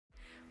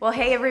Well,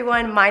 hey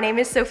everyone, my name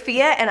is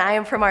Sophia and I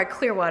am from our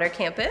Clearwater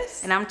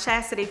campus. And I'm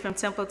Chastity from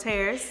Temple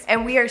Terrace.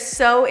 And we are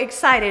so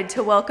excited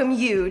to welcome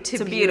you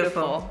to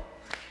Beautiful.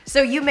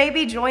 So you may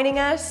be joining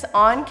us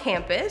on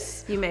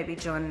campus. You may be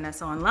joining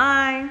us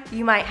online.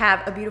 You might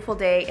have a beautiful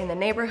day in the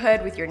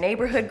neighborhood with your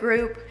neighborhood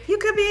group. You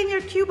could be in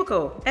your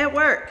cubicle at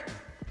work,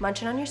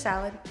 munching on your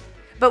salad.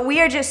 But we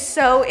are just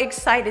so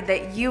excited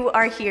that you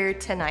are here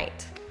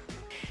tonight.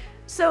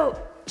 So,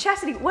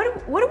 Chastity,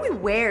 what do we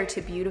wear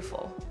to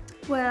Beautiful?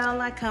 Well,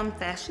 I come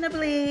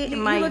fashionably in you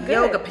my look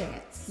yoga good.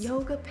 Pants.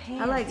 Yoga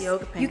pants. I like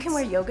yoga pants. You can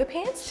wear yoga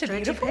pants to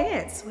Stretchy Beautiful?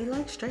 pants. We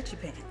like stretchy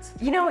pants.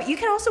 You know, you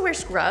can also wear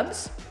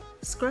scrubs.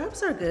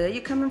 Scrubs are good.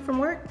 You coming from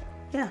work?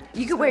 Yeah.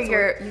 You could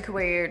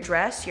wear your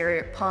dress,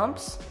 your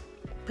pumps,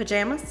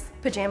 pajamas,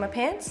 pajama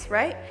pants,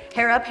 right?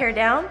 Hair up, hair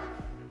down.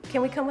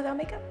 Can we come without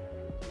makeup?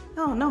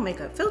 Oh, no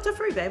makeup. Filter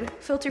free, baby.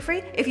 Filter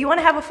free. If you want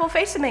to have a full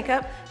face of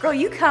makeup, girl,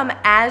 you come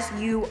as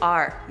you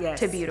are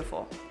to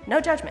Beautiful.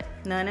 No judgment.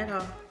 None at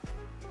all.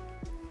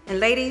 And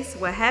ladies,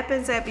 what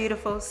happens at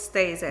Beautiful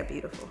stays at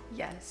Beautiful.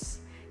 Yes.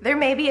 There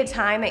may be a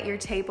time at your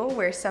table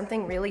where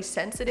something really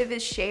sensitive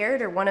is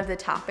shared or one of the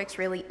topics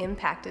really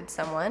impacted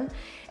someone,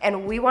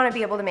 and we want to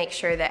be able to make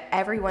sure that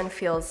everyone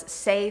feels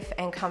safe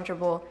and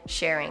comfortable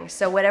sharing.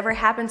 So whatever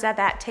happens at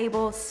that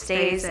table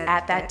stays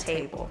at that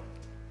table.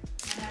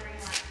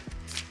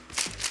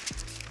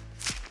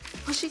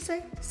 What'd she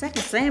say? 2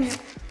 Samuel.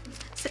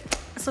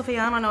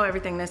 Sophia, I don't know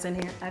everything that's in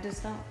here. I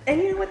just don't.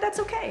 And you know what? That's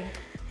okay.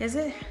 Is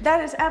it?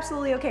 That is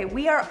absolutely okay.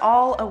 We are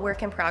all a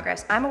work in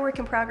progress. I'm a work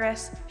in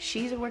progress.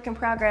 She's a work in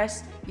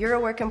progress. You're a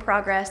work in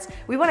progress.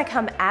 We want to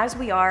come as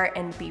we are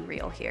and be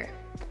real here.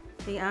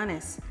 Be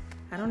honest.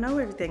 I don't know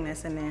everything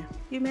that's in there.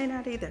 You may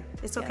not either.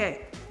 It's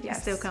okay.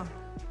 Yes. Still come.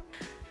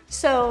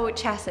 So,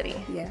 Chastity.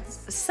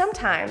 Yes.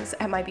 Sometimes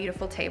at my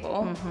Beautiful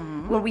table,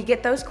 when we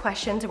get those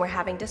questions and we're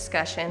having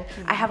discussion,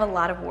 I have a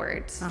lot of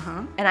words.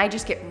 And I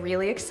just get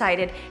really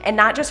excited. And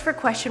not just for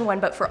question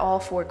 1, but for all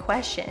 4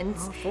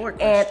 questions. All 4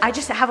 questions. And I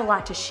just have a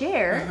lot to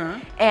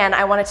share. And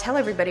I want to tell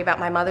everybody about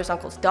my mother's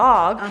uncle's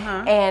dog.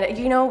 And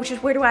you know,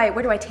 just where do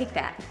I take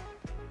that?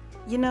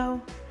 You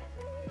know,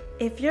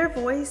 if your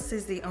voice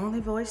is the only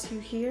voice you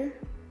hear,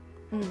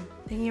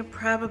 then you're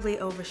probably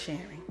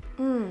oversharing.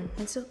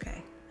 It's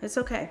okay. It's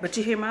okay. But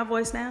you hear my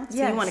voice now?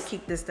 So you want to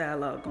keep this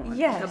dialogue going.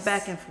 Yes. Go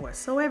back and forth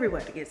so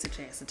everybody gets a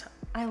chance to talk.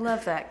 I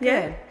love that. Good.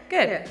 Yeah.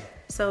 Good. Yeah.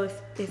 So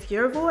if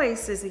your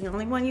voice is the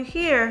only one you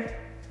hear,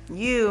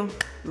 you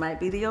might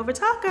be the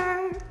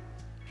overtalker.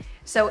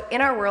 So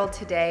in our world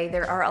today,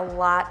 there are a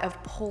lot of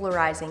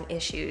polarizing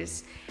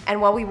issues.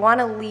 And while we want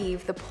to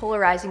leave the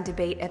polarizing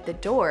debate at the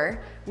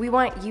door, we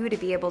want you to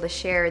be able to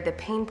share the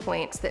pain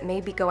points that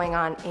may be going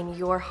on in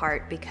your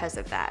heart because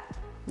of that.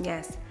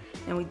 Yes.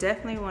 And we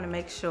definitely want to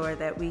make sure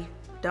that we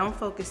don't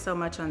focus so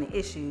much on the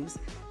issues,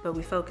 but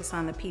we focus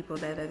on the people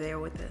that are there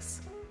with us.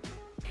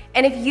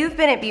 And if you've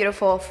been at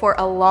Beautiful for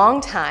a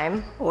long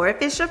time, or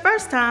if it's your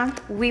first time,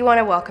 we want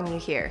to welcome you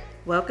here.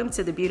 Welcome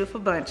to the Beautiful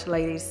Bunch,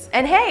 ladies.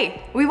 And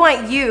hey, we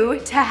want you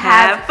to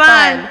have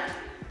fun.